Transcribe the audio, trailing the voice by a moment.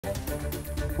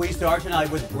We start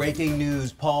tonight with breaking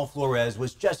news. Paul Flores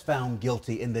was just found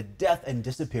guilty in the death and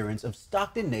disappearance of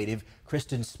Stockton native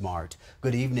Kristin Smart.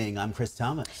 Good evening. I'm Chris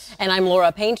Thomas. And I'm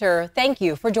Laura Painter. Thank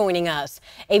you for joining us.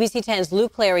 ABC 10's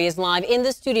Luke Clary is live in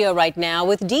the studio right now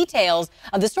with details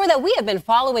of the story that we have been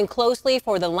following closely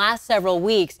for the last several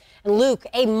weeks. And Luke,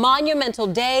 a monumental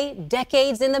day,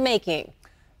 decades in the making.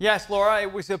 Yes, Laura,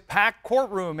 it was a packed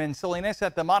courtroom in Salinas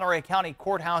at the Monterey County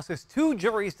Courthouse as two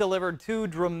juries delivered two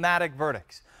dramatic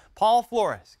verdicts. Paul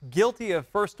Flores, guilty of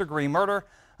first-degree murder.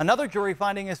 Another jury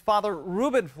finding his father,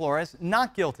 Ruben Flores,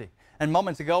 not guilty. And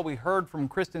moments ago, we heard from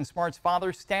Kristin Smart's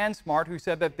father, Stan Smart, who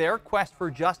said that their quest for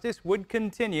justice would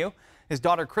continue. His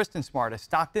daughter, Kristin Smart, a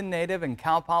Stockton native and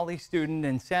Cal Poly student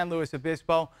in San Luis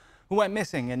Obispo, who went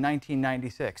missing in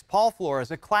 1996. Paul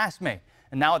Flores, a classmate,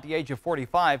 and now at the age of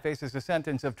 45, faces a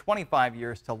sentence of 25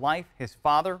 years to life. His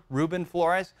father, Ruben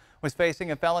Flores, was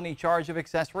facing a felony charge of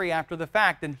accessory after the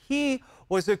fact, and he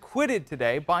was acquitted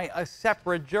today by a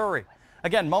separate jury.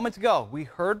 Again, moments ago, we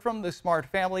heard from the Smart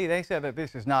family. They said that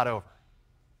this is not over.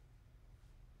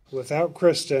 Without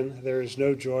Kristin, there is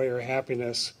no joy or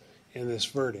happiness in this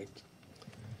verdict.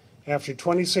 After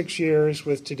 26 years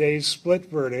with today's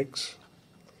split verdicts,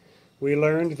 we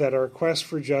learned that our quest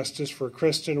for justice for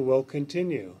Kristin will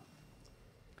continue.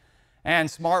 And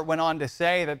Smart went on to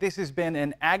say that this has been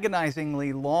an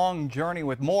agonizingly long journey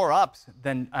with more ups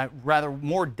than,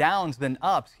 more downs than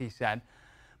ups, he said.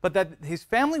 But that his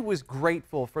family was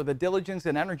grateful for the diligence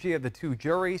and energy of the two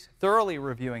juries, thoroughly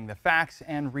reviewing the facts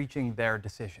and reaching their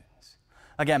decisions.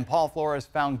 Again, Paul Flores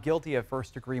found guilty of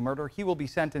first-degree murder. He will be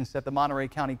sentenced at the Monterey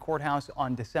County Courthouse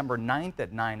on December 9th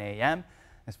at 9 a.m.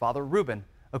 His father, Ruben,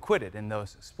 acquitted in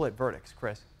those split verdicts.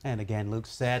 Chris. And again, Luke,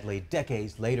 sadly,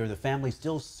 decades later, the family's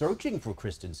still searching for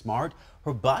Kristin Smart.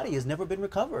 Her body has never been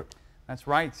recovered. That's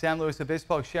right. San Luis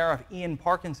Obispo Sheriff Ian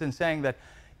Parkinson saying that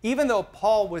even though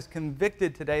Paul was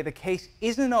convicted today, the case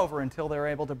isn't over until they're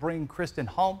able to bring Kristin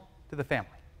home to the family.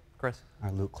 Chris.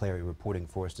 Our Luke Clary reporting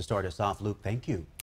for us to start us off. Luke, thank you.